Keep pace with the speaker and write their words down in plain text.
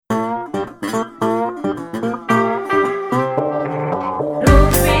Подкаст.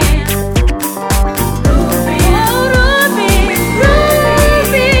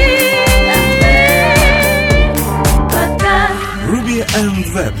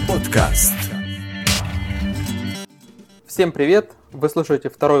 Всем привет! Вы слушаете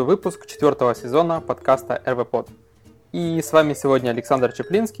второй выпуск 4-го сезона подкаста RV-Pod. И с вами сегодня Александр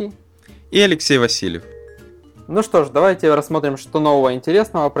Чеплинский и Алексей Васильев. Ну что ж, давайте рассмотрим, что нового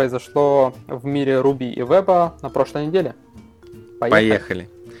интересного произошло в мире Ruby и веба на прошлой неделе. Поехали!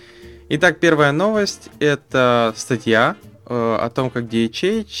 Итак, первая новость – это статья о том, как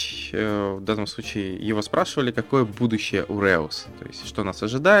DHH, в данном случае его спрашивали, какое будущее у Rails, то есть что нас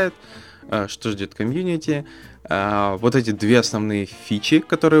ожидает, что ждет комьюнити. Вот эти две основные фичи,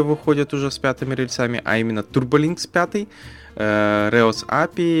 которые выходят уже с пятыми рельсами, а именно TurboLinks 5, Rails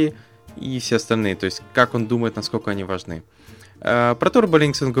API и все остальные, то есть как он думает, насколько они важны. Про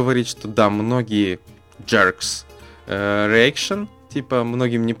TurboLinks он говорит, что да, многие jerks reaction, типа,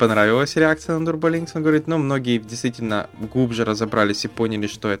 многим не понравилась реакция на TurboLinks, он говорит, но многие действительно глубже разобрались и поняли,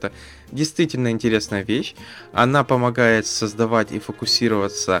 что это действительно интересная вещь. Она помогает создавать и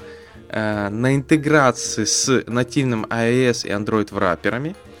фокусироваться на интеграции с нативным iOS и Android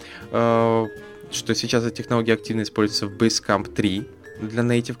врапперами, что сейчас эта технология активно используется в Basecamp 3 для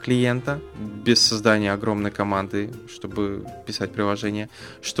native клиента, без создания огромной команды, чтобы писать приложение,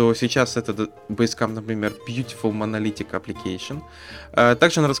 что сейчас это Basecamp, например, Beautiful Monolithic Application.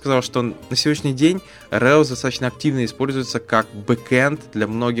 Также он рассказал, что на сегодняшний день Rails достаточно активно используется как бэкэнд для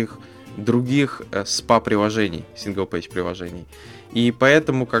многих других SPA-приложений, single-page приложений. И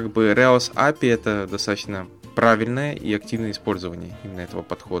поэтому как бы Rails API это достаточно правильное и активное использование именно этого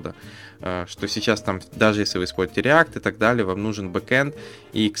подхода. Что сейчас там, даже если вы используете React и так далее, вам нужен бэкэнд,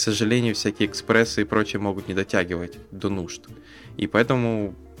 и, к сожалению, всякие экспрессы и прочее могут не дотягивать до нужд. И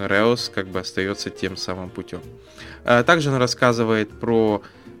поэтому Rails как бы остается тем самым путем. Также он рассказывает про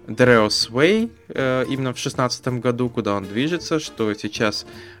The Rails Way именно в 2016 году, куда он движется, что сейчас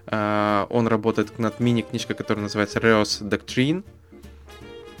он работает над мини-книжкой, которая называется Rails Doctrine,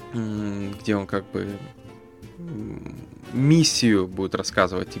 где он как бы миссию будет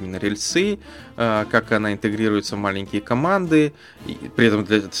рассказывать именно рельсы, как она интегрируется в маленькие команды, и при этом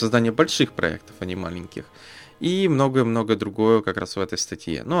для создания больших проектов, а не маленьких. И многое-многое другое как раз в этой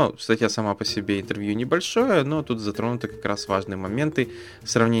статье. Но статья сама по себе, интервью небольшое, но тут затронуты как раз важные моменты.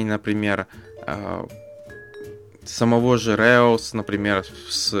 Сравнение, например, самого же Rails, например,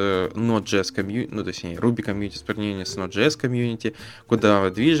 с Node.js комьюнити, ну, точнее, Ruby комьюнити, в сравнении с Node.js комьюнити, куда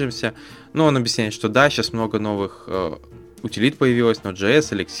мы движемся. Но он объясняет, что да, сейчас много новых утилит появилось,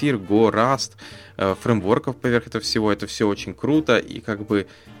 Node.js, Elixir, Go, Rust, фреймворков поверх этого всего. Это все очень круто, и как бы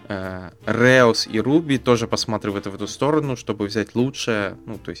Rails и Ruby тоже посматривают в эту сторону, чтобы взять лучшее,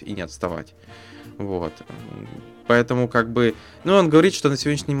 ну, то есть и не отставать. Вот. Поэтому как бы... Ну, он говорит, что на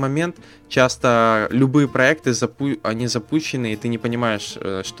сегодняшний момент часто любые проекты, они запущены, и ты не понимаешь,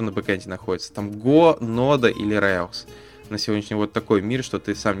 что на бэкэнде находится. Там Go, Node или Rails. На сегодняшний вот такой мир, что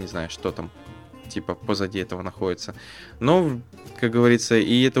ты сам не знаешь, что там типа позади этого находится. Но, как говорится,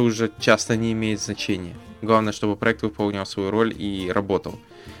 и это уже часто не имеет значения. Главное, чтобы проект выполнял свою роль и работал.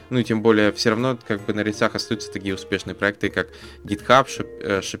 Ну и тем более, все равно как бы на рельсах остаются такие успешные проекты, как GitHub,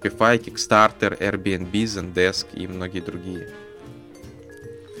 Shopify, Kickstarter, Airbnb, Zendesk и многие другие.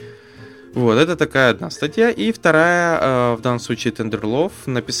 Вот, это такая одна статья. И вторая, в данном случае Tenderlove,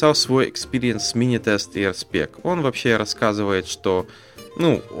 написал свой experience мини-тест и RSpec. Он вообще рассказывает, что,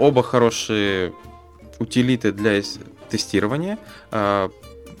 ну, оба хорошие утилиты для тестирования.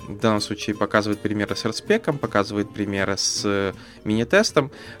 В данном случае показывает примеры с RSpec, показывает примеры с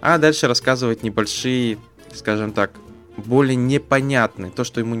мини-тестом, а дальше рассказывает небольшие, скажем так, более непонятные, то,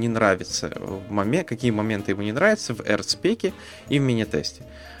 что ему не нравится, какие моменты ему не нравятся в RSpec и в мини-тесте.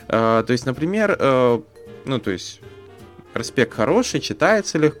 То есть, например, ну, то есть, RSpec хороший,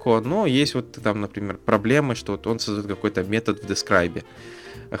 читается легко, но есть вот там, например, проблемы, что вот он создает какой-то метод в describe,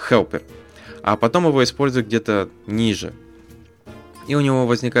 helper, а потом его используют где-то ниже. И у него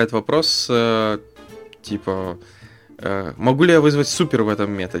возникает вопрос, типа, могу ли я вызвать супер в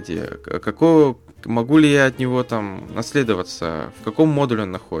этом методе? Могу ли я от него там наследоваться? В каком модуле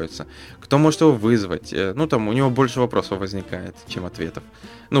он находится? Кто может его вызвать? Ну, там у него больше вопросов возникает, чем ответов.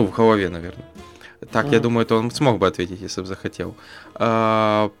 Ну, в голове, наверное. Так, я думаю, это он смог бы ответить, если бы захотел.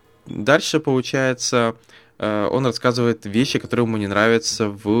 Дальше, получается, он рассказывает вещи, которые ему не нравятся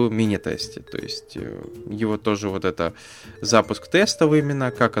в мини-тесте. То есть его тоже вот это запуск тестов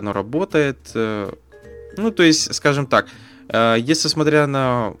именно, как оно работает. Ну, то есть, скажем так, если смотря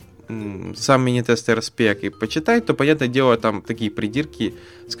на сам мини-тест RSpec и почитать, то, понятное дело, там такие придирки,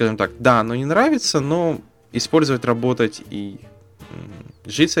 скажем так, да, оно не нравится, но использовать, работать и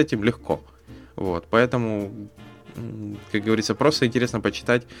жить с этим легко. Вот, поэтому, как говорится, просто интересно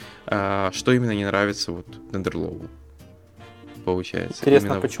почитать, что именно не нравится вот Нидерлоу. Получается. Интересно,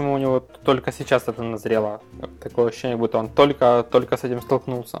 именно... почему у него только сейчас это назрело? Такое ощущение, будто он только с этим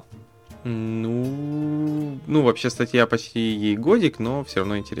столкнулся. Ну, вообще статья почти ей годик, но все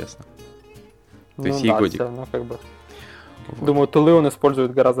равно интересно. То есть ей годик. Все равно как бы. Вот. Думаю, тулы он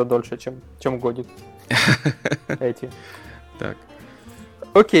использует гораздо дольше, чем годик. Эти. Так.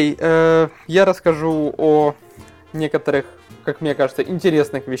 Окей, я расскажу о некоторых, как мне кажется,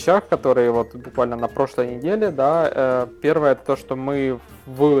 интересных вещах, которые вот буквально на прошлой неделе, да. Первое, это то, что мы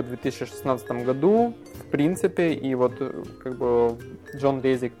в 2016 году, в принципе, и вот как бы Джон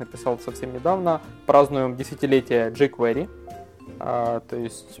Резик написал совсем недавно, празднуем десятилетие jQuery. То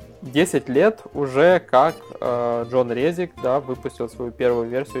есть 10 лет уже как Джон Резик, да, выпустил свою первую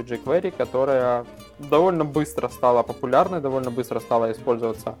версию jQuery, которая довольно быстро стала популярной, довольно быстро стала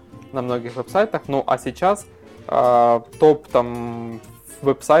использоваться на многих веб-сайтах. Ну а сейчас топ там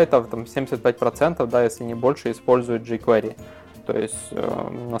веб-сайтов, там 75%, да, если не больше, используют jQuery. То есть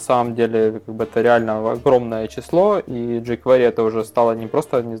на самом деле как бы это реально огромное число, и jQuery это уже стало не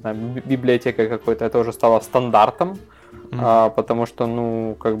просто, не знаю, библиотекой какой-то, это уже стало стандартом. Потому что,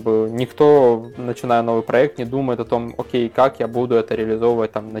 ну, как бы никто, начиная новый проект, не думает о том, окей, как я буду это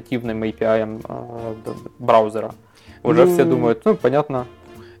реализовывать там нативным API браузера. Уже все думают, ну, понятно.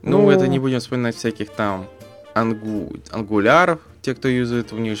 Ну, это не будем вспоминать всяких там ангуляров, те, кто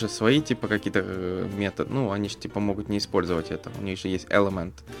юзает, у них же свои, типа, какие-то методы, ну, они же, типа, могут не использовать это, у них же есть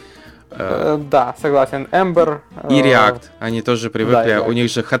Element. Да, согласен. Ember. И React, они тоже привыкли, да, у них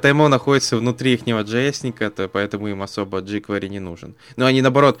же HTML находится внутри ихнего JS-ника, поэтому им особо jQuery не нужен. Но они,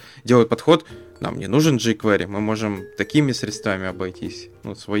 наоборот, делают подход, нам не нужен jQuery, мы можем такими средствами обойтись,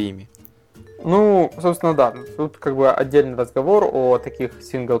 ну, своими. Ну, собственно, да, тут как бы отдельный разговор о таких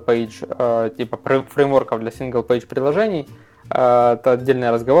single-page, типа фреймворков для single-page приложений. Это отдельный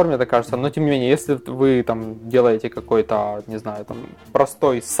разговор, мне так кажется. Но, тем не менее, если вы там делаете какой-то, не знаю, там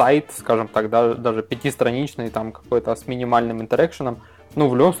простой сайт, скажем так, даже пятистраничный, там какой-то с минимальным интеракшеном, ну,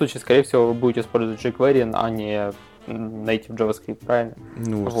 в любом случае, скорее всего, вы будете использовать jQuery, а не native JavaScript, правильно?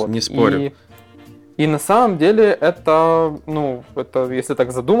 Ну, вот. Не спорю. И на самом деле это, ну, это, если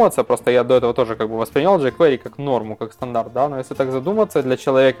так задуматься, просто я до этого тоже как бы воспринял jQuery как норму, как стандарт, да, но если так задуматься, для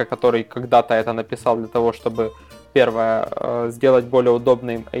человека, который когда-то это написал для того, чтобы, первое, сделать более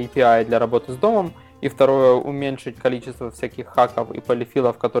удобным API для работы с домом, и второе, уменьшить количество всяких хаков и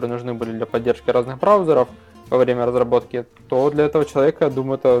полифилов, которые нужны были для поддержки разных браузеров во время разработки, то для этого человека, я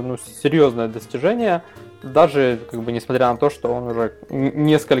думаю, это, ну, серьезное достижение, даже как бы несмотря на то, что он уже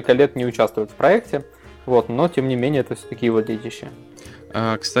несколько лет не участвует в проекте, вот, но тем не менее это все-таки его детище.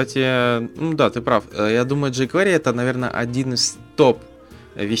 Кстати, ну да, ты прав. Я думаю, jQuery это, наверное, один из топ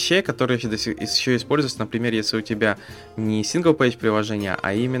вещей, которые еще используются, например, если у тебя не single-page приложение,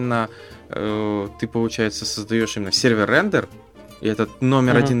 а именно ты, получается, создаешь именно сервер-рендер, и это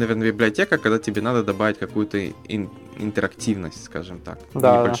номер один, наверное, библиотека, когда тебе надо добавить какую-то интерактивность, скажем так,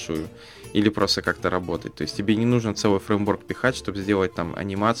 небольшую. Или просто как-то работать. То есть тебе не нужно целый фреймворк пихать, чтобы сделать там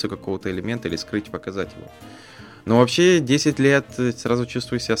анимацию какого-то элемента или скрыть, показать его. Но вообще 10 лет сразу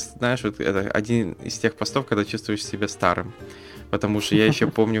чувствую себя, знаешь, вот это один из тех постов, когда чувствуешь себя старым. Потому что я еще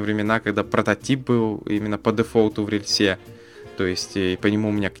помню времена, когда прототип был именно по дефолту в рельсе. То есть и по нему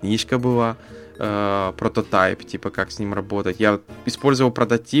у меня книжка была, прототип, типа как с ним работать. Я использовал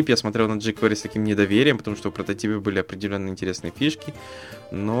прототип, я смотрел на jQuery с таким недоверием, потому что в прототипе были определенно интересные фишки.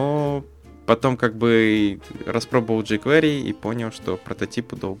 Но потом как бы распробовал jQuery и понял, что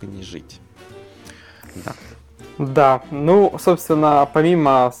прототипу долго не жить. Да. Да, ну, собственно,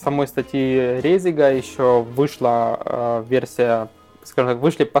 помимо самой статьи Резига еще вышла версия, скажем так,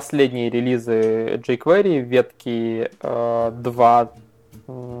 вышли последние релизы jQuery, ветки 2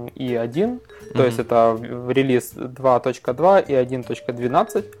 и 1, то есть это релиз 2.2 и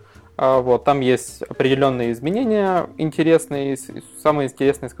 1.12. Вот, там есть определенные изменения интересные, самые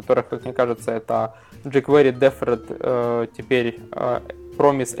интересные из которых, как мне кажется, это jQuery Deferred теперь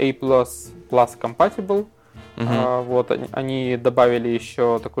Promise A++ Compatible. Вот, они добавили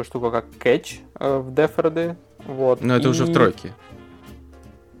еще такую штуку, как catch в Deferred. Вот, но это уже в тройке.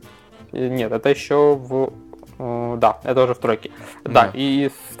 Нет, это еще в... Да, это уже в тройке. Да,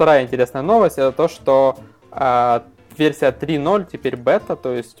 и вторая интересная новость, это то, что версия 3.0 теперь бета,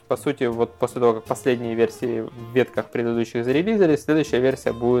 то есть, по сути, вот после того, как последние версии в ветках предыдущих зарелизились, следующая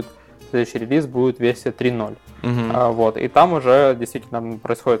версия будет следующий релиз будет версия 3.0. Вот, и там уже действительно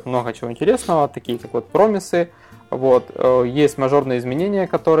происходит много чего интересного, такие как вот промисы. Вот, есть мажорные изменения,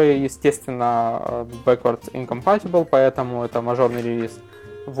 которые, естественно, backwards incompatible, поэтому это мажорный релиз.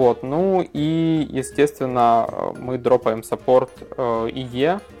 Вот, ну и, естественно, мы дропаем саппорт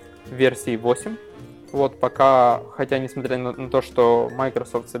IE версии 8. Вот, пока, хотя несмотря на то, что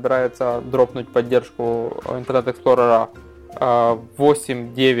Microsoft собирается дропнуть поддержку Internet Explorer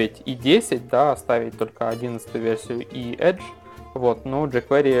 8, 9 и 10, да, оставить только 11 версию и Edge, вот, но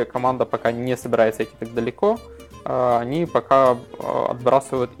jQuery команда пока не собирается идти так далеко, они пока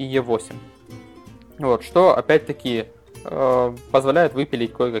отбрасывают IE8. Вот, что, опять-таки, позволяет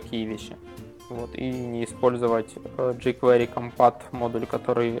выпилить кое-какие вещи. Вот, и не использовать jQuery Compat модуль,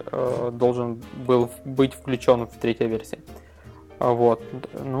 который должен был быть включен в третьей версии. Вот.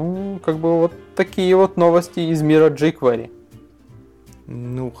 Ну, как бы вот такие вот новости из мира jQuery.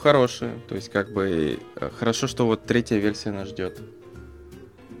 Ну, хорошие. То есть, как бы, хорошо, что вот третья версия нас ждет.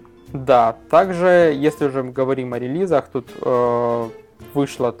 Да, также, если уже мы говорим о релизах, тут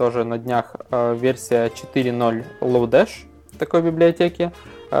вышла тоже на днях версия 4.0 Lodash такой библиотеки.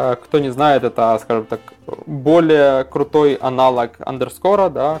 Кто не знает, это, скажем так, более крутой аналог Underscore,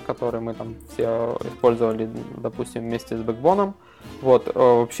 да, который мы там все использовали, допустим, вместе с Backbone. Вот,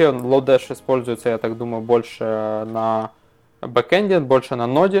 вообще Lodash используется, я так думаю, больше на бэкэнде, больше на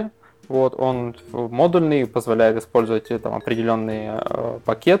ноде. Вот, он модульный, позволяет использовать там определенные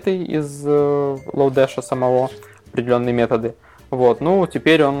пакеты из Lodash самого, определенные методы. Вот, ну,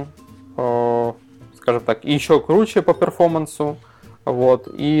 теперь он, скажем так, еще круче по перформансу. Вот,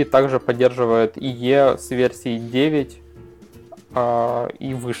 и также поддерживает IE с версии 9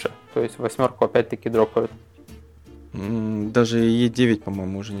 и выше. То есть 8 опять-таки дропают. Даже IE9,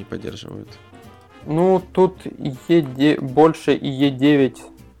 по-моему, уже не поддерживают. Ну, тут больше IE9.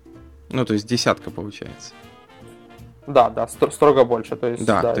 Ну, то есть десятка получается. Да, строго больше. То есть,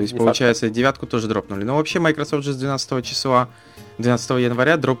 да, то есть десятка. Получается, девятку тоже дропнули. Но вообще Microsoft же с 12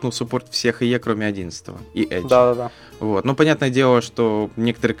 января дропнул суппорт всех IE, кроме 11 и Edge. Да. Вот. Ну, понятное дело, что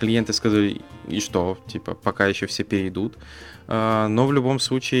некоторые клиенты сказали, и что, типа, пока еще все перейдут. Но в любом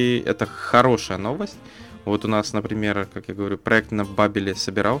случае, это хорошая новость. Вот у нас, например, как я говорю, проект на Бабеле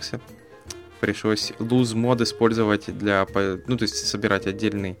собирался. Пришлось loose мод использовать для, ну, то есть собирать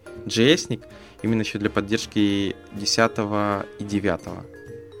отдельный JS-ник, именно еще для поддержки 10 и 9.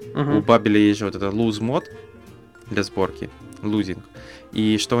 У Бабеля есть же вот это loose мод для сборки, losing.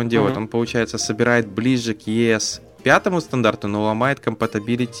 И что он делает? Он, получается, собирает ближе к ES 5 стандарту, но ломает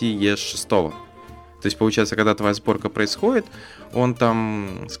compatibility ES 6. То есть, получается, когда твоя сборка происходит, он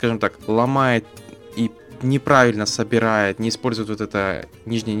там, скажем так, ломает и неправильно собирает, не использует вот это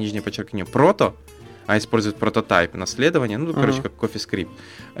нижнее подчеркивание прото, а использует прототайп наследование, ну, короче, как CoffeeScript.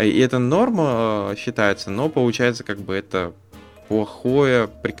 И это норма считается, но получается, как бы это плохое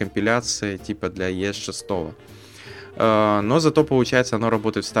при компиляции типа для ES 6. Но зато, получается, оно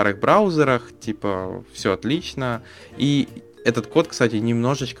работает в старых браузерах, типа, все отлично. И этот код, кстати,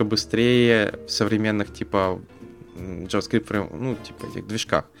 немножечко быстрее в современных, типа, JavaScript, ну, типа, этих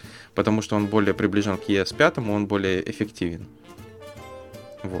движках. Потому что он более приближен к ES 5, он более эффективен.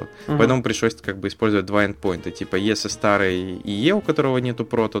 Вот. Поэтому пришлось, как бы, использовать два эндпоинта. Типа, если старый IE, у которого нету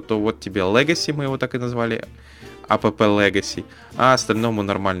прото, то вот тебе Legacy, мы его так и назвали, app Legacy, а остальному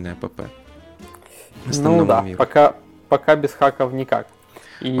нормальный app. Ну да, пока без хаков никак.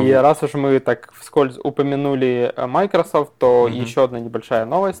 И раз уж мы так вскользь упомянули Microsoft, то еще одна небольшая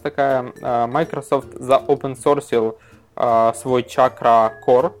новость такая. Microsoft заопенсорсил свой Chakra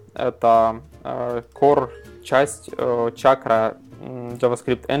Core. Это Core часть Chakra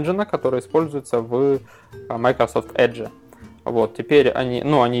JavaScript Engine, который используется в Microsoft Edge. Вот, теперь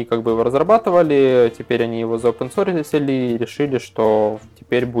они как бы его разрабатывали, теперь они его заопенсорсили и решили, что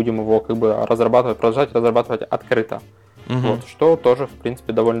теперь будем его как бы продолжать разрабатывать открыто. Вот, что тоже, в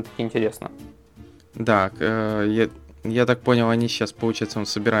принципе, довольно-таки интересно. Да, я так понял, они сейчас, получается, он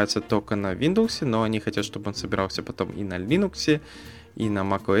собирается только на Windows, но они хотят, чтобы он собирался потом и на Linux, и на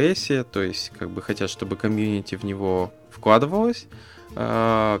macOS, то есть, как бы хотят, чтобы комьюнити в него вкладывалось.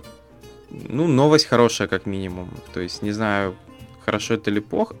 Ну, новость хорошая, как минимум. То есть, не знаю, хорошо это или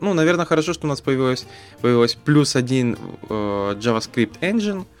плохо. Ну, наверное, хорошо, что у нас появилось плюс один JavaScript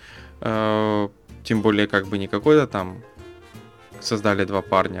Engine. Тем более, как бы не какой-то там создали два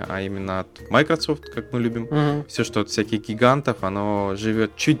парня, а именно от Microsoft, как мы любим. Все, что от всяких гигантов, оно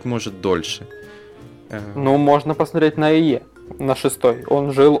живет чуть, может, дольше. Ну, можно посмотреть на IE, на 6.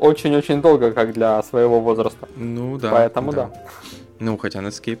 Он жил очень-очень долго, как для своего возраста. Ну, да. Поэтому да. Ну, хотя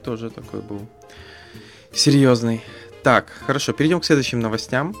Netscape тоже такой был серьезный. Так, хорошо, перейдем к следующим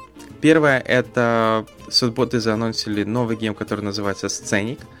новостям. Первое, это Sweatbot заанонсили новый гем, который называется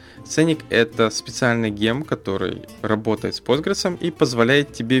Scenic. Scenic — это специальный гем, который работает с Postgres и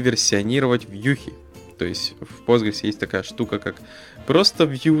позволяет тебе версионировать вьюхи. То есть в Postgres есть такая штука, как просто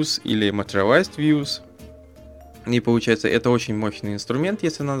views или materialized views. И получается, это очень мощный инструмент,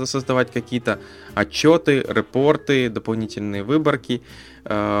 если надо создавать какие-то отчеты, репорты, дополнительные выборки.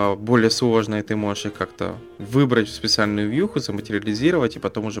 Более сложные ты можешь их как-то выбрать в специальную вьюху, заматериализировать и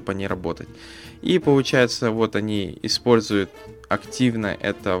потом уже по ней работать. И получается, вот они используют активно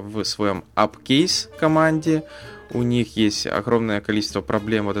это в своем upcase команде. У них есть огромное количество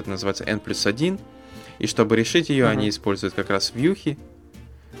проблем, вот это называется N+1. И чтобы решить ее, они используют как раз вьюхи.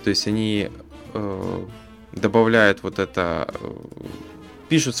 То есть они добавляют вот это,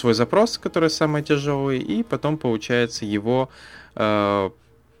 пишут свой запрос, который самый тяжелый, и потом, получается, его на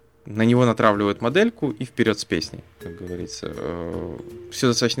него натравливают модельку и вперед с песней, как говорится. Все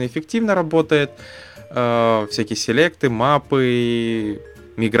достаточно эффективно работает. Всякие селекты, мапы,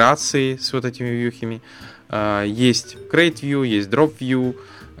 миграции с вот этими вьюхами. Есть create view, есть drop view.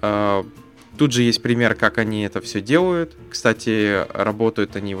 Тут же есть пример, как они это все делают. Кстати,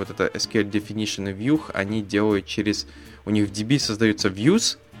 работают они, вот это SQL Definition и View, они делают через... У них в DB создаются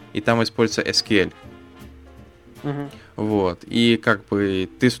views, и там используется SQL. Вот. И как бы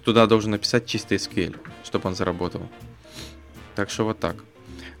ты туда должен написать чистый SQL, чтобы он заработал. Так что вот так.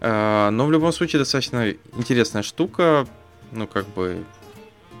 Но в любом случае достаточно интересная штука. Ну, как бы...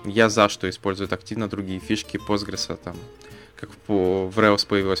 Я за что используют активно другие фишки Postgres, там... Как в Rails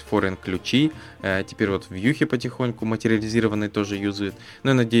появилось foreign ключи, теперь вот вьюхи потихоньку материализированные тоже юзают. Ну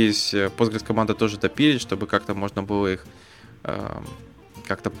и надеюсь, Postgres команда тоже допилит, чтобы как-то можно было их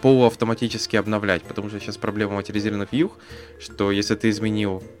как-то полуавтоматически обновлять, потому что сейчас проблема материализированных вьюх, что если ты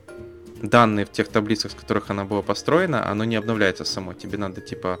изменил данные в тех таблицах, с которых она была построена, оно не обновляется само. Тебе надо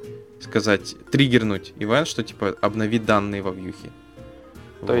типа сказать, триггернуть ивент, что типа обнови данные во вьюхе.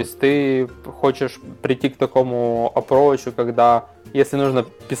 То есть ты хочешь прийти к такому approach, когда если нужно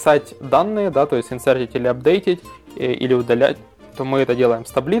писать данные, да, то есть инсертить или апдейтить, или удалять, то мы это делаем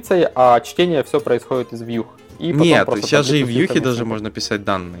с таблицей, а чтение все происходит из вьюх. Нет, сейчас же и в вьюхе даже можно писать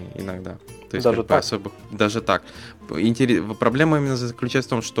данные иногда. То есть даже так? особо, даже так. Проблема именно заключается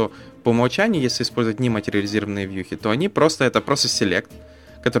в том, что по умолчанию, если использовать нематериализированные вьюхи, то они это просто select,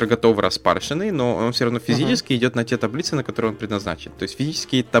 который готов распаршенный, но он все равно физически идет на те таблицы, на которые он предназначен. То есть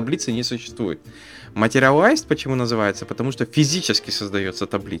физические таблицы не существует. Materialized почему называется? Потому что физически создается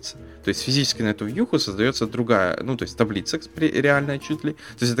таблица. То есть физически на эту вьюху создается другая, ну то есть таблица реальная чуть ли.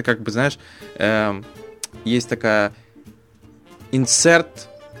 То есть это как бы, знаешь, есть такая insert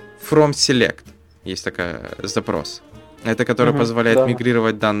from select. Есть такая запрос. Это который позволяет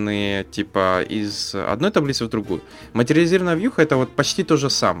мигрировать данные типа из одной таблицы в другую. Материализированная вьюха — это вот почти то же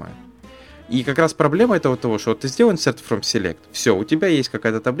самое. И как раз проблема этого того, что вот ты сделал insert from select, все, у тебя есть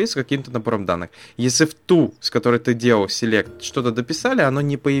какая-то таблица с каким-то набором данных. Если в ту, с которой ты делал select, что-то дописали, оно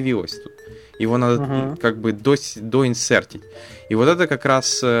не появилось тут. Его надо как бы доинсертить. И вот это как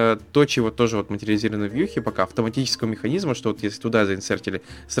раз то, чего тоже вот материализированные вьюхи, пока автоматического механизма, что вот если туда заинсертили,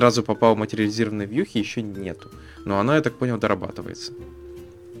 сразу попал в материализированные вьюхи, еще нету. Но оно, я так понял, дорабатывается.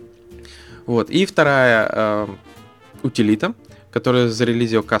 Вот. И вторая утилита, которую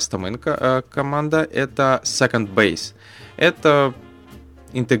зарелизил Custom команда, это Second Base. Это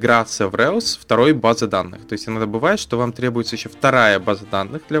интеграция в Rails второй базы данных. То есть иногда бывает, что вам требуется еще вторая база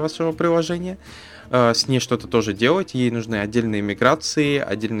данных для вашего приложения. С ней что-то тоже делать. Ей нужны отдельные миграции,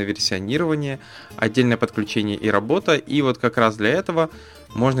 отдельное версионирование, отдельное подключение и работа. И вот как раз для этого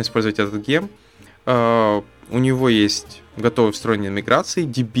можно использовать этот гем. У него есть готовые встроенные миграции,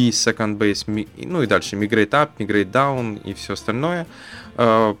 DB, Second Base, ну и дальше Migrate Up, Migrate Down и все остальное.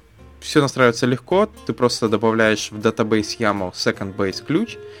 Все настраивается легко, ты просто добавляешь в Database YAML Second Base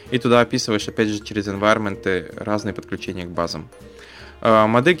ключ и туда описываешь опять же через environment разные подключения к базам.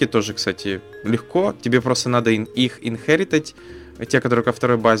 Модельки тоже, кстати, легко, тебе просто надо их инхеритать, те, которые ко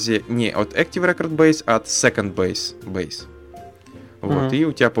второй базе, не от Active Record Base, а от Second Base. Вот, и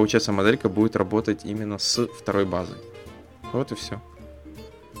у тебя, получается, моделька будет работать именно с второй базой. Вот и все.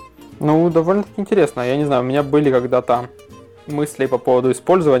 Ну, довольно-таки интересно. Я не знаю, у меня были когда-то мысли по поводу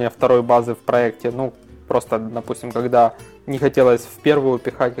использования второй базы в проекте. Ну, просто, допустим, когда не хотелось в первую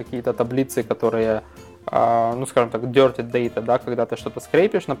пихать какие-то таблицы, которые, ну, скажем так, dirty data, да, когда ты что-то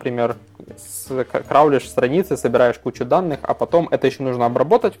скрепишь, например, краулишь страницы, собираешь кучу данных, а потом это еще нужно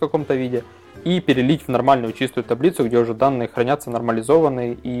обработать в каком-то виде и перелить в нормальную чистую таблицу, где уже данные хранятся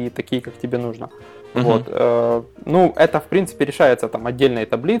нормализованные и такие, как тебе нужно. Вот, ну, это, в принципе, решается там отдельной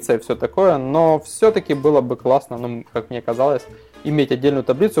таблицей и все такое, но все-таки было бы классно, ну, как мне казалось, иметь отдельную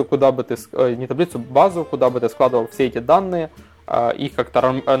таблицу, куда бы ты, не таблицу, базу, куда бы ты складывал все эти данные, их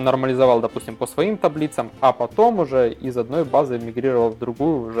как-то нормализовал, допустим, по своим таблицам, а потом уже из одной базы мигрировал в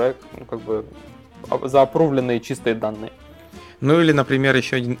другую уже, ну, как бы, заапрувленные чистые данные. Ну, или, например,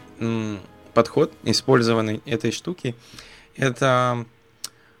 еще один подход, использованный этой штуки, это...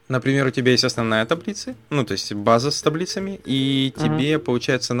 Например, у тебя есть основная таблица, ну, то есть база с таблицами, и тебе,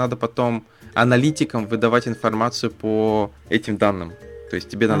 получается, надо потом аналитикам выдавать информацию по этим данным. То есть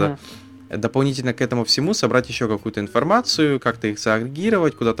тебе надо дополнительно к этому всему собрать еще какую-то информацию, как-то их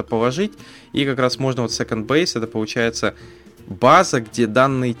заагрегировать, куда-то положить, и как раз можно вот second base, это получается база, где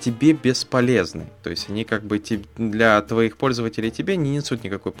данные тебе бесполезны. То есть они как бы для твоих пользователей тебе не несут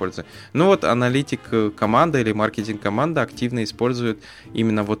никакой пользы. Ну вот аналитик команда или маркетинг команда активно использует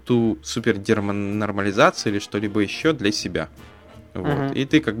именно вот ту супер нормализацию или что-либо еще для себя. Вот. И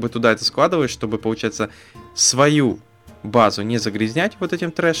ты как бы туда это складываешь, чтобы, получается, свою базу не загрязнять вот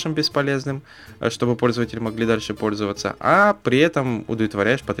этим трэшем бесполезным, чтобы пользователи могли дальше пользоваться, а при этом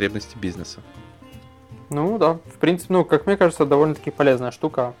удовлетворяешь потребности бизнеса. Ну да, в принципе, ну, как мне кажется, довольно-таки полезная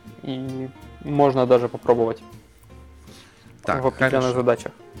штука, и можно даже попробовать в определенных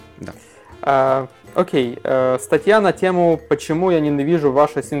задачах. Да. Окей, статья на тему «Почему я ненавижу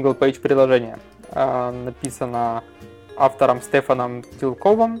ваше single-page приложение». Написана автором Стефаном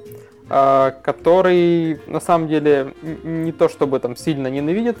Тилковым, который на самом деле не то чтобы там сильно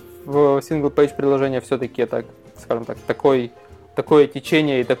ненавидит в single-page приложение, все-таки это, скажем так, такое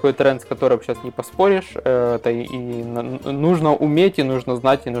течение и такой тренд, с которым сейчас не поспоришь. Это и нужно уметь, и нужно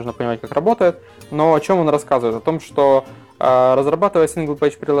знать, и нужно понимать, как работает. Но о чем он рассказывает? О том, что разрабатывая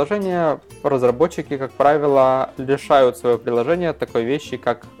single-page приложение, разработчики, как правило, лишают свое приложение такой вещи,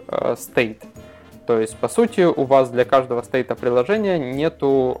 как state. То есть, по сути, у вас для каждого стейта приложения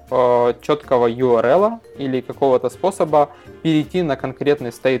нету четкого URL или какого-то способа перейти на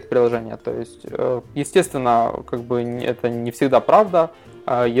конкретный стейт приложения. То есть, естественно, как бы это не всегда правда.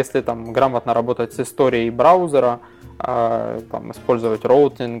 Если там грамотно работать с историей браузера, там, использовать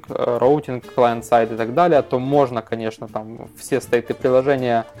роутинг, client-side и так далее, то можно, конечно, там все стейты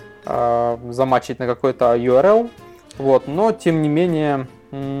приложения замачить на какой-то URL. Вот, но тем не менее,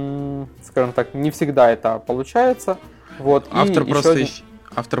 скажем так, не всегда это получается. Вот,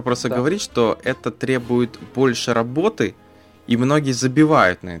 автор просто говорит, что это требует больше работы, и многие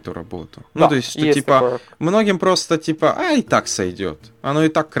забивают на эту работу. Да, ну, то есть, что типа такое. Многим просто типа, и так сойдет. Оно и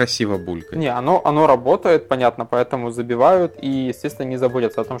так красиво булькает. Не, оно работает, понятно, поэтому забивают и, естественно, не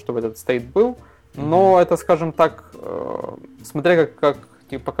заботятся о том, чтобы этот стейт был. Но это, скажем так, смотря как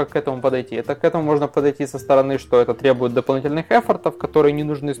к этому подойти. Это к этому можно подойти со стороны, что это требует дополнительных эффортов, которые не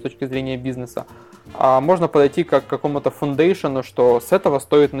нужны с точки зрения бизнеса. А можно подойти как к какому-то фундейшену, что с этого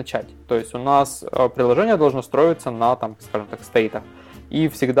стоит начать. То есть у нас приложение должно строиться на, там, скажем так, стейтах. И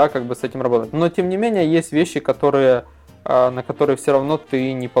всегда как бы с этим работать. Но тем не менее есть вещи, на которые все равно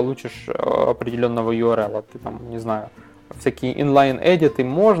ты не получишь определенного URL. Ты там, не знаю, всякие inline-эдиты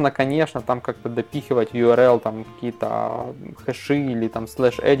можно, конечно, там как-то допихивать URL, там какие-то хэши или там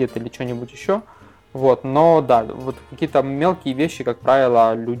 /edit или что-нибудь еще. Вот, но да, вот какие-то мелкие вещи, как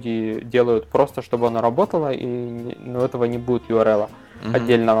правило, люди делают просто, чтобы оно работало, и у этого не будет URL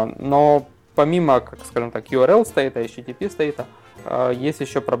отдельного. Но помимо, как скажем так, URL стейта, HTTP стейта, есть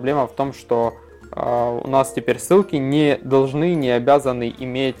еще проблема в том, что у нас теперь ссылки не обязаны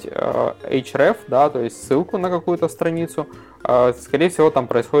иметь href, да, то есть ссылку на какую-то страницу. Скорее всего, там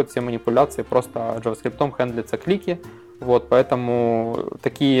происходят все манипуляции, просто JavaScript хендлятся клики. Вот, поэтому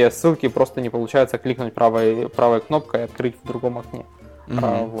такие ссылки просто не получается кликнуть правой кнопкой и открыть в другом окне.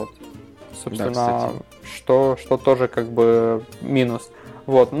 Вот. Собственно, да, что тоже как бы минус.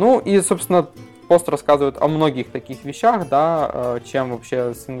 Вот. Ну и, собственно, пост рассказывает о многих таких вещах, да, чем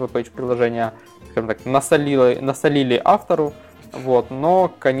вообще single-page приложения, скажем так, насолили автору. Вот.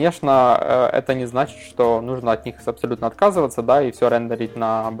 Но, конечно, это не значит, что нужно от них абсолютно отказываться, да, и все рендерить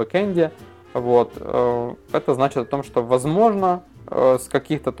на бэкэнде. Вот. Это значит о том, что, возможно, с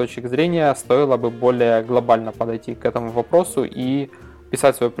каких-то точек зрения стоило бы более глобально подойти к этому вопросу и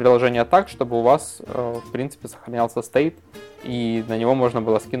писать свое приложение так, чтобы у вас, в принципе, сохранялся стейт, и на него можно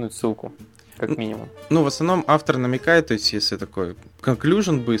было скинуть ссылку, как минимум. Ну, в основном автор намекает, то есть, если такой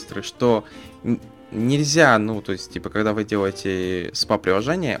conclusion быстрый, что нельзя, ну, то есть, типа, когда вы делаете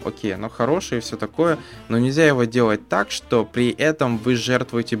спа-приложение, окей, оно хорошее и все такое, но нельзя его делать так, что при этом вы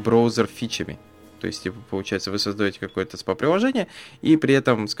жертвуете браузер фичами. То есть, типа, получается, вы создаете какое-то спа-приложение, и при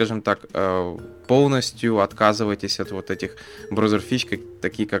этом, скажем так, полностью отказываетесь от вот этих браузер-фич,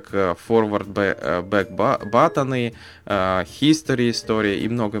 такие как forward, back баттоны, history, история и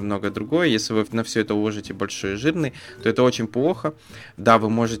много-много другое. Если вы на все это уложите большой и жирный, то это очень плохо. Да, вы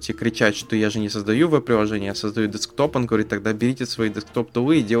можете кричать, что я же не создаю веб-приложение, я создаю десктоп. Он говорит, тогда берите свои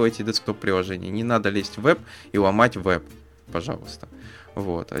десктоп-тулы и делайте десктоп-приложение. Не надо лезть в веб и ломать веб, пожалуйста.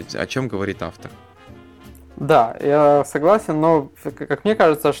 Вот, о чем говорит автор. Да, я согласен, но, как мне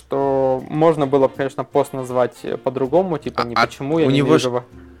кажется, что можно было бы, конечно, пост назвать по-другому, типа, не почему я не вижу...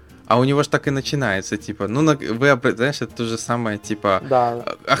 А у него же так и начинается, типа, ну, вы, знаешь, это то же самое, типа, да.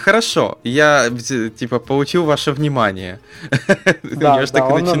 Хорошо, я, типа, получил ваше внимание. Да,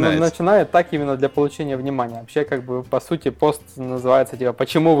 он начинает так именно для получения внимания. Вообще, как бы, по сути, пост называется, типа,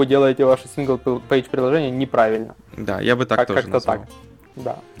 почему вы делаете ваше single-page приложение неправильно. Да, я бы так тоже назвал. Так,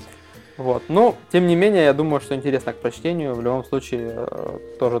 да. Вот. Ну, тем не менее, я думаю, что интересно к прочтению. В любом случае,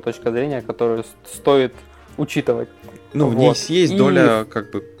 тоже точка зрения, которую стоит учитывать. Ну, в ней есть доля,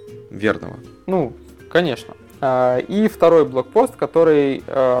 как бы, верного. Ну, конечно. И второй блогпост, который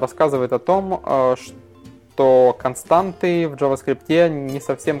рассказывает о том, что константы в JavaScript не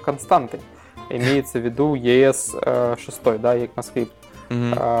совсем константы. Имеется в виду ES 6, да, ECMAScript.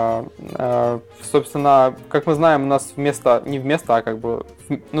 Собственно, как мы знаем, у нас в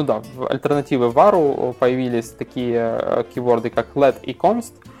альтернативы var появились такие кейворды, как let и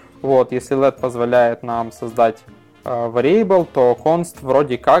const. Вот, если let позволяет нам создать variable, то const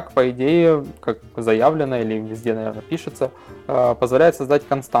вроде как, по идее, как заявлено или везде, наверное, пишется, позволяет создать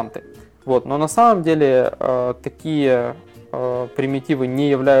константы. Вот, но на самом деле такие примитивы не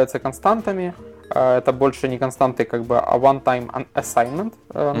являются константами. Это больше не константы, как бы, а one-time assignment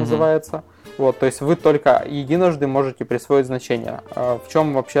называется. Вот, то есть вы только единожды можете присвоить значение. В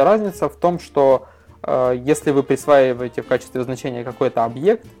чем вообще разница? В том, что если вы присваиваете в качестве значения какой-то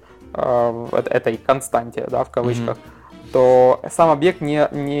объект, этой константе, да, в кавычках, то сам объект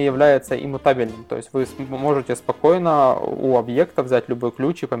не является иммутабельным. То есть вы можете спокойно у объекта взять любой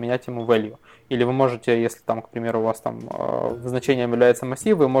ключ и поменять ему value. Или вы можете, если там, к примеру, у вас там значением является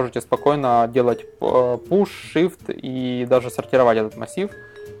массив, вы можете спокойно делать push, shift и даже сортировать этот массив,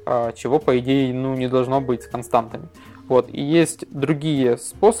 чего, по идее, не должно быть с константами. Вот. И есть другие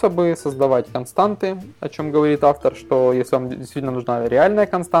способы создавать константы, о чем говорит автор, что если вам действительно нужна реальная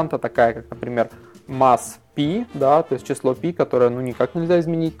константа, такая как, например, mass p, да, то есть число p, которое никак нельзя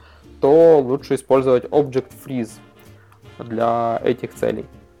изменить, то лучше использовать object freeze для этих целей.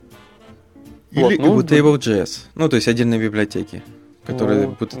 Или Immutable.js, то есть отдельные библиотеки, которые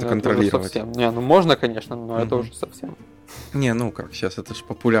будут это контролировать. Можно, конечно, но это уже совсем. Сейчас это же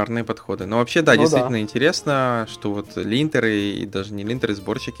популярные подходы. Но вообще, да, действительно интересно, что вот линтеры и даже не линтеры,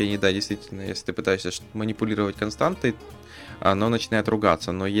 сборщики, они, да, действительно, если ты пытаешься манипулировать константой, оно начинает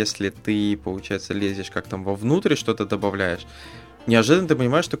ругаться. Но если ты, получается, лезешь как там вовнутрь, что-то добавляешь, неожиданно ты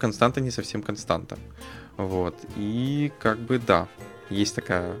понимаешь, что константа не совсем константа. Вот. И как бы, да, есть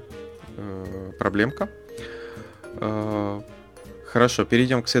такая проблемка. Хорошо,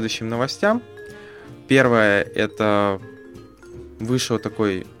 перейдем к следующим новостям. Первое, это вышел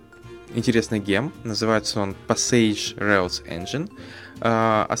такой интересный гем, называется он Passage Rails Engine.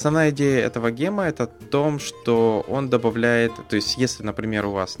 Основная идея этого гема это в том, что он добавляет, то есть если, например,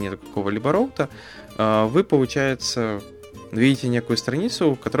 у вас нет какого-либо роута, вы, получается, видите некую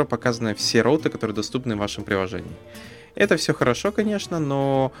страницу, в которой показаны все роуты, которые доступны в вашем приложении. Это все хорошо, конечно,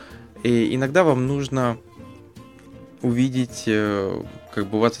 но иногда вам нужно увидеть, как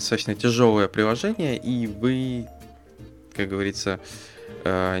бы у вас достаточно тяжелое приложение, и вы, как говорится,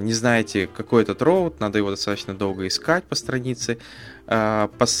 не знаете, какой этот роут, надо его достаточно долго искать по странице.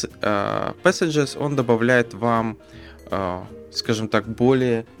 Passages, он добавляет вам, скажем так,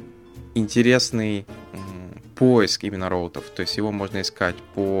 более интересный поиск именно роутов. То есть его можно искать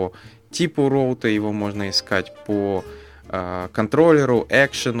по типу роута, его можно искать по контроллеру,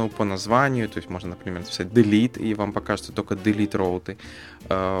 экшену, по названию. То есть можно, например, написать delete, и вам покажется только delete роуты.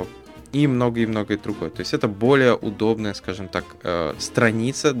 И многое другое. То есть это более удобная, скажем так,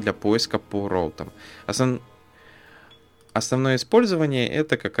 страница для поиска по роутам. Основное использование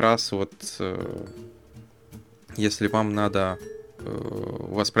это как раз вот если вам надо,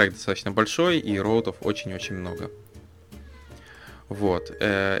 у вас проект достаточно большой и роутов очень-очень много. Вот.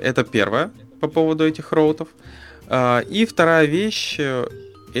 Это первое по поводу этих роутов. И вторая вещь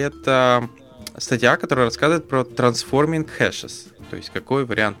это статья, которая рассказывает про transforming hashes, то есть какой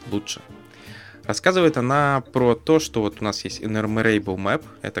вариант лучше. Рассказывает она про то, что вот у нас есть enumerable map,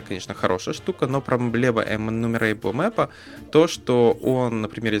 это, конечно, хорошая штука, но проблема enumerable map то, что он,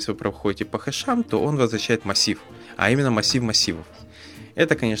 например, если вы проходите по хэшам, то он возвращает массив, а именно массив массивов.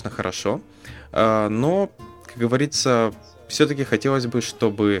 Это, конечно, хорошо, но, как говорится, все-таки хотелось бы,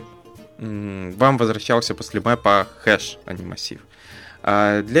 чтобы вам возвращался после мэпа хэш, а не массив.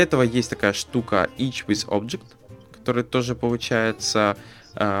 Для этого есть такая штука each with object, который тоже получается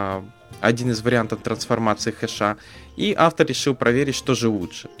один из вариантов трансформации хэша. И автор решил проверить, что же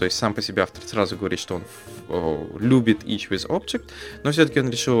лучше. То есть сам по себе автор сразу говорит, что он любит each with object, но все-таки он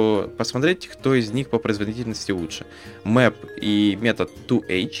решил посмотреть, кто из них по производительности лучше. Map и метод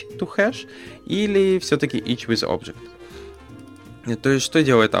toH, toHash, или все-таки each with object. То есть, что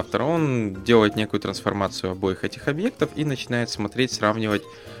делает автор? Он делает некую трансформацию обоих этих объектов и начинает смотреть, сравнивать,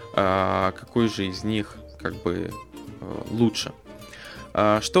 какой же из них как бы лучше.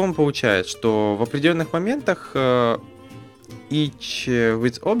 Что он получает? Что в определенных моментах each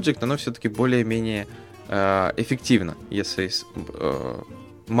with object, оно все-таки более-менее эффективно, если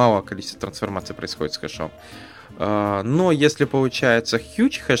мало количества трансформаций происходит с хэшом. Но если получается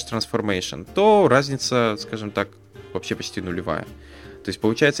huge hash transformation, то разница, скажем так, вообще почти нулевая. То есть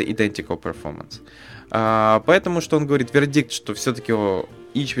получается identical performance. Поэтому, что он говорит, вердикт, что все-таки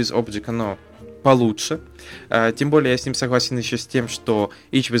each with object, оно получше. Тем более я с ним согласен еще с тем, что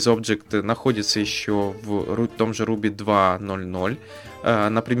each with object находится еще в том же Ruby 2.0.0.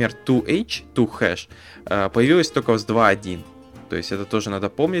 Например, toH, toHash, появилась только с 2.1. То есть это тоже надо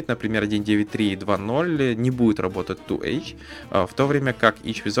помнить. Например, 1.9.3 и 2.0 не будет работать toH, в то время как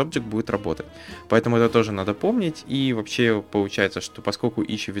each with object будет работать. Поэтому это тоже надо помнить. И вообще получается, что поскольку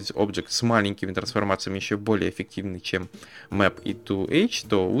each with object с маленькими трансформациями еще более эффективный, чем map и toH,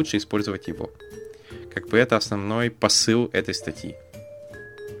 то лучше использовать его. Как бы это основной посыл этой статьи.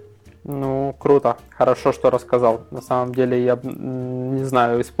 Ну, круто. Хорошо, что рассказал. На самом деле, я не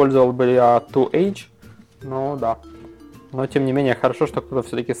знаю, использовал бы я toH, но да. Но, тем не менее, хорошо, что кто-то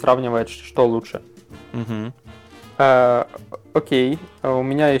все-таки сравнивает, что лучше. Угу. Окей. У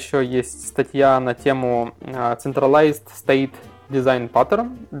меня еще есть статья на тему Centralized State Design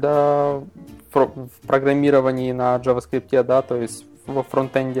Pattern в программировании на JavaScript, да, то есть во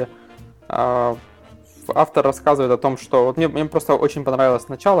фронтенде. Автор рассказывает о том, что... Вот мне просто очень понравилось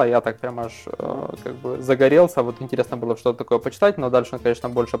начало, я так прям аж как бы загорелся, вот интересно было что-то такое почитать, но дальше он, конечно,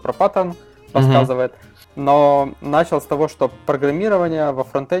 больше про паттерн рассказывает. Но начал с того, что программирование во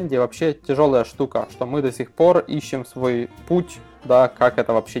фронтенде вообще тяжелая штука, что мы до сих пор ищем свой путь, да, как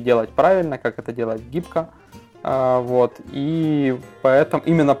это вообще делать правильно, как это делать гибко. Вот. И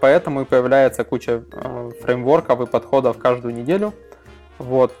именно поэтому и появляется куча фреймворков и подходов каждую неделю.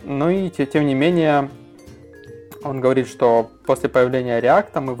 Вот. Ну и тем не менее, он говорит, что после появления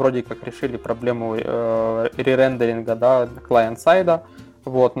React мы вроде как решили проблему ререндеринга, да, клиент-сайда,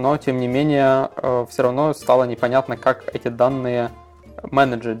 вот, но тем не менее все равно стало непонятно, как эти данные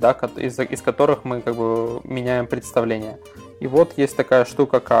менеджить, да, из которых мы как бы меняем представление. И вот есть такая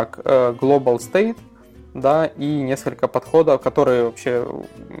штука, как Global State, да, и несколько подходов, которые вообще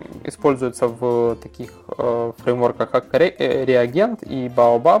используются в таких фреймворках, как Reagent и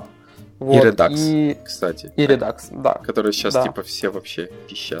Baobab. Вот, и Redux, кстати. И Redux, да. Которые сейчас да. типа все вообще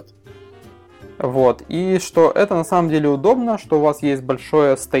пищат. Вот, и что это на самом деле удобно, что у вас есть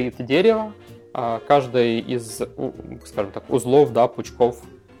большое state дерево, каждый из, скажем так, узлов, да, пучков,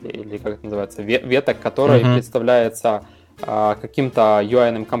 или как это называется, веток, который представляется каким-то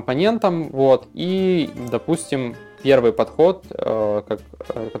UI-ным компонентом, вот, и, допустим, первый подход,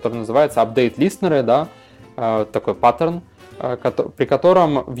 который называется update listener, да, такой паттерн, при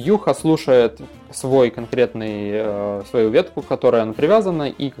котором вьюха слушает свою ветку, к которой она привязана,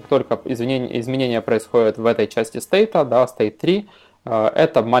 и как только изменения происходят в этой части стейта, да, state 3,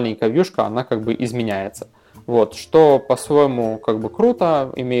 эта маленькая вьюшка, она как бы изменяется. Вот, что по-своему как бы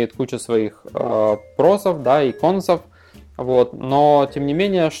круто, имеет кучу своих просов, да, и консов, вот, но тем не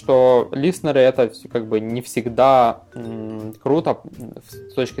менее, что листнеры это как бы не всегда круто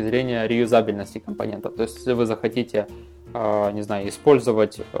с точки зрения реюзабельности компонента. То есть, если вы захотите, не знаю,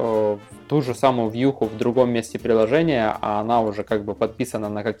 использовать ту же самую вьюху в другом месте приложения, а она уже как бы подписана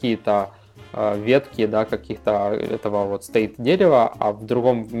на какие-то ветки, да, каких-то этого вот state дерева, а в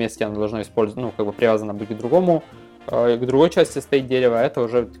другом месте она должна использовать, ну, как бы привязана быть к другой части state дерева, это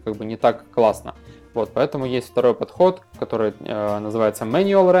уже как бы не так классно. Вот, поэтому есть второй подход, который называется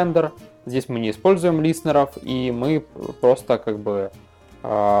manual render. Здесь мы не используем листнеров, и мы просто как бы,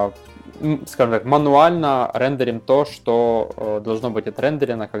 скажем так, мануально рендерим то, что должно быть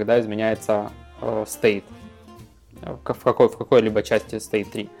отрендерено, когда изменяется state. в какой-либо части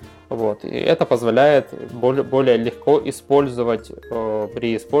State 3. Вот. И это позволяет более легко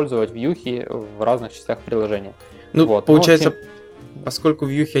преиспользовать вьюхи в разных частях приложения. Ну, вот. Получается, поскольку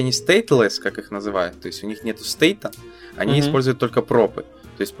вьюхи, они stateless, как их называют, то есть у них нету стейта, они используют только пропы.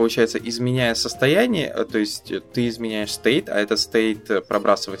 То есть, получается, изменяя состояние, то есть ты изменяешь стейт, а этот стейт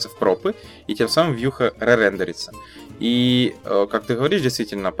пробрасывается в пропы, и тем самым вьюха ререндерится. И, как ты говоришь,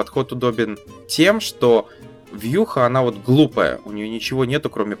 действительно, подход удобен тем, что вьюха, она вот глупая, у нее ничего нету,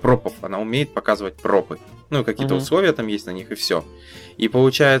 кроме пропов, она умеет показывать пропы. Ну, какие-то условия там есть на них, и все. И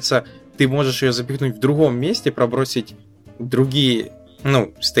получается, ты можешь ее запихнуть в другом месте, пробросить другие,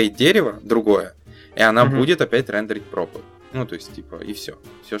 ну, стейт дерева, другое, и она будет опять рендерить пропы. Ну, то есть, типа, и все.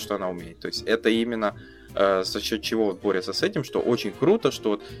 Все, что она умеет. То есть, это именно за счет чего вот борется с этим, что очень круто,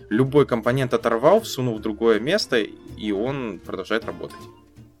 что вот любой компонент оторвал, всунул в другое место, и он продолжает работать.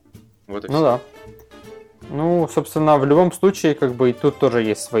 Вот и все. Ну да. Ну, собственно, в любом случае, как бы и тут тоже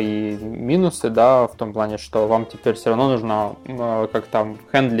есть свои минусы, да, в том плане, что вам теперь все равно нужно как-то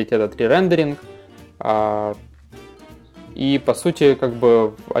хендлить этот ререндеринг. И, по сути, как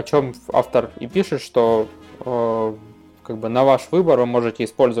бы, о чем автор и пишет, что как бы на ваш выбор вы можете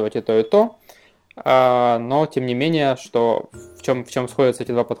использовать и то, но, тем не менее, что в чем сходятся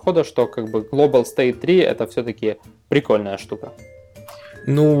эти два подхода, что как бы Global State 3 это все-таки прикольная штука.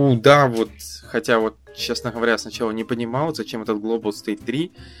 Ну, да, вот, хотя вот, честно говоря, сначала не понимал, зачем этот Global State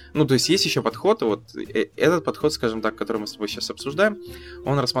 3. Ну, то есть есть еще подход, вот этот подход, скажем так, который мы с тобой сейчас обсуждаем,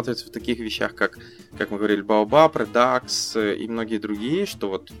 он рассматривается в таких вещах, как мы говорили, Baobab, Redux и многие другие, что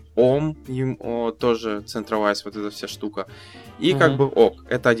вот OM тоже Centralize, вот эта вся штука. И как бы ок,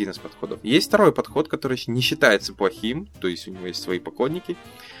 это один из подходов. Есть второй подход, который не считается плохим, то есть у него есть свои поклонники.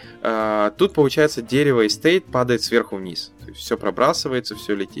 Тут, получается, дерево и стейт падает сверху вниз. То есть все пробрасывается,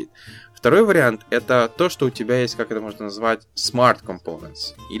 все летит. Второй вариант — это то, что у тебя есть, как это можно назвать, smart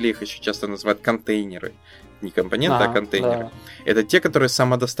components. Или их еще часто называют контейнеры. Не компоненты, а контейнеры. Да. Это те, которые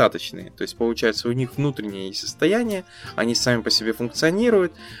самодостаточные. То есть, получается, у них внутреннее состояние, они сами по себе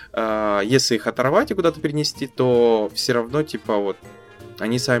функционируют. Если их оторвать и куда-то перенести, то все равно, типа, вот,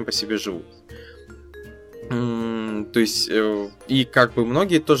 они сами по себе живут. То есть, и как бы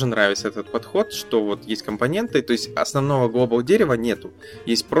многие тоже нравится этот подход, что вот есть компоненты, то есть основного глобал дерева нету.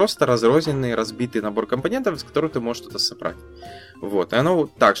 Есть просто разрозненный, разбитый набор компонентов, из которых ты можешь что-то собрать. Вот, и оно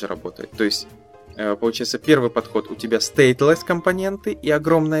вот так же работает. То есть, получается, первый подход у тебя stateless компоненты и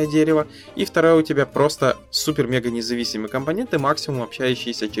огромное дерево, и второй у тебя просто супер-мега независимые компоненты, максимум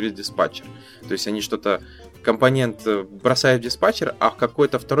общающиеся через диспатчер. То есть они что-то, компонент бросает в диспатчер, а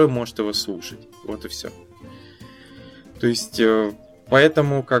какой-то второй может его слушать. Вот и все. То есть,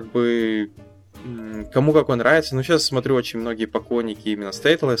 поэтому, как бы, кому как он нравится. Но сейчас смотрю очень многие поклонники именно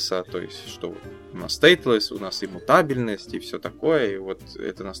stateless, то есть, что у нас stateless, у нас иммутабельность и все такое, и вот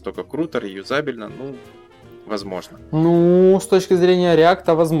это настолько круто, реюзабельно, ну, возможно. Ну, с точки зрения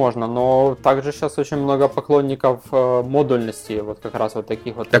React, возможно, но также сейчас очень много поклонников модульности, вот как раз вот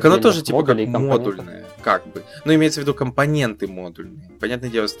таких вот. Так оно тоже типа как модульное, как бы. Ну, имеется в виду компоненты модульные. Понятное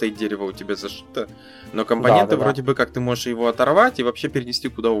дело, стоит дерево у тебя зашито, но компоненты вроде бы как ты можешь его оторвать и вообще перенести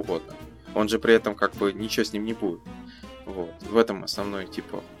куда угодно. Он же при этом как бы ничего с ним не будет. Вот. В этом основной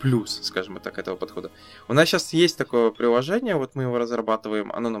типа плюс, скажем так, этого подхода. У нас сейчас есть такое приложение, вот мы его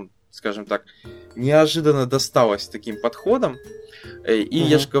разрабатываем, оно нам, скажем так, неожиданно досталось таким подходом. И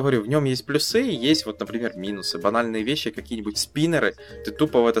я же говорю, в нем есть плюсы, есть вот, например, минусы. Банальные вещи, какие-нибудь спиннеры. Ты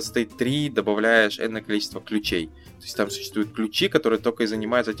тупо в этот State 3 добавляешь энное количество ключей. То есть там существуют ключи, которые только и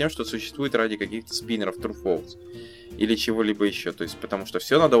занимаются тем, что существуют ради каких-то спиннеров true-false. Или чего-либо еще. То есть, потому что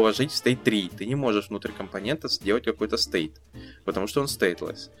все надо уложить в State 3. Ты не можешь внутрь компонента сделать какой-то State. Потому что он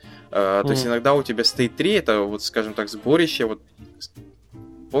stateless. То есть, иногда у тебя State 3 это, вот, скажем так, сборище, вот,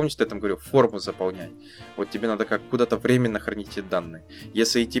 помнишь, я там говорю, форму заполнять. Вот тебе надо как куда-то временно хранить эти данные.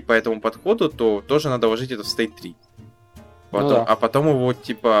 Если идти по этому подходу, то тоже надо уложить это в State 3. Потом, а потом его,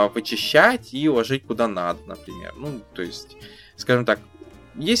 типа, вычищать и уложить куда надо, например. Ну, то есть, скажем так,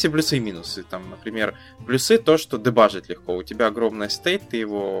 есть и плюсы, и минусы. Там, например, плюсы то, что дебажить легко. У тебя огромный стейт, ты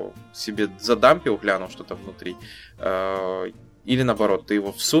его себе задампил, глянул что-то внутри. Или наоборот, ты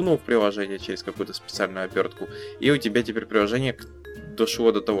его всунул в приложение через какую-то специальную обертку, и у тебя теперь приложение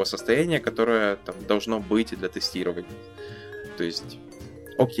дошло до того состояния, которое там должно быть для тестирования. То есть,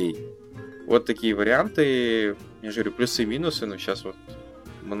 окей. Вот такие варианты. Я же говорю, плюсы и минусы, но сейчас вот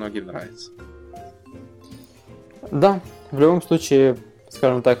многим нравится. Да, в любом случае,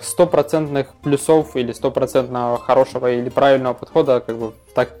 скажем так, 100% плюсов или 100% хорошего или правильного подхода, как бы,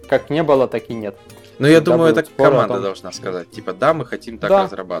 так как не было, так и нет. Но я думаю, это команда должна сказать. Типа, да, мы хотим так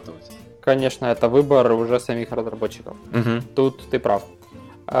разрабатывать. конечно, это выбор уже самих разработчиков. Тут ты прав.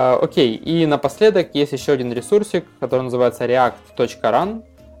 Окей, и напоследок есть еще один ресурсик, который называется react.run.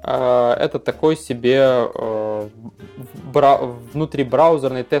 Это такой себе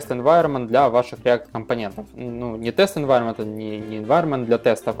внутрибраузерный тест-environment для ваших React-компонентов. Ну, не тест-environment, не environment для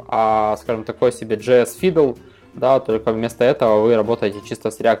тестов, а, скажем, такой себе JS-fiddle, да, только вместо этого вы работаете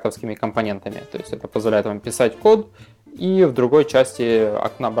чисто с реактовскими компонентами. То есть это позволяет вам писать код и в другой части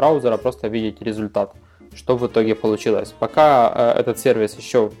окна браузера просто видеть результат, что в итоге получилось. Пока этот сервис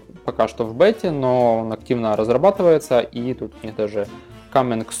еще пока что в бете, но он активно разрабатывается, и тут у них даже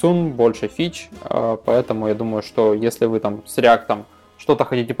coming soon, больше фич, поэтому я думаю, что если вы там с React что-то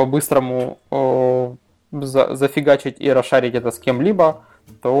хотите по-быстрому зафигачить и расшарить это с кем-либо,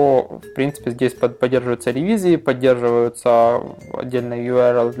 то, в принципе, здесь поддерживаются ревизии, поддерживаются отдельные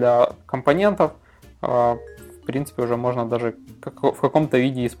URL для компонентов, в принципе, уже можно даже в каком-то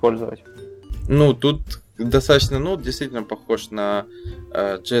виде использовать. Ну, тут достаточно нод действительно похож на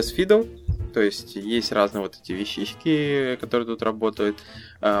JS Fiddle, то есть есть разные вот эти вещички, которые тут работают.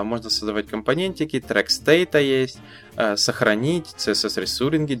 Можно создавать компонентики, трек стейта есть, сохранить CSS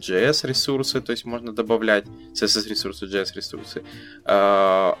ресурсинги, JS ресурсы, то есть можно добавлять CSS ресурсы, JS ресурсы,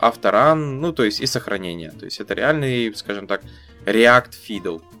 авторан, ну то есть и сохранение. То есть это реальный, скажем так, React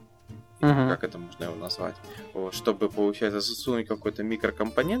Fiddle. Как это можно его назвать, вот, чтобы, получается, засунуть какой-то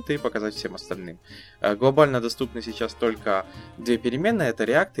микрокомпонент и показать всем остальным. Глобально доступны сейчас только две переменные, это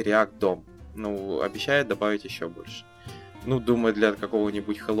React и React DOM. Ну, обещает добавить еще больше. Ну, думаю, для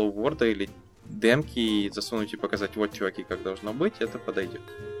какого-нибудь Hello World или демки засунуть и показать, вот, чуваки, как должно быть, это подойдет.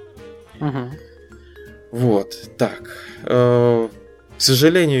 Вот, так. К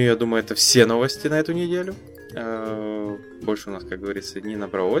сожалению, я думаю, это все новости на эту неделю. Больше у нас, как говорится, не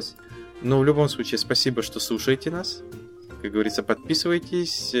набралось. Но в любом случае, спасибо, что слушаете нас. Как говорится,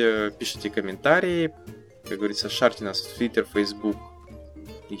 подписывайтесь, пишите комментарии. Как говорится, шарьте нас в Twitter, Facebook,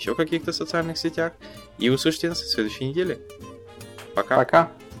 еще каких-то социальных сетях. И услышите нас в следующей неделе. Пока.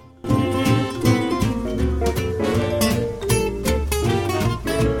 Пока.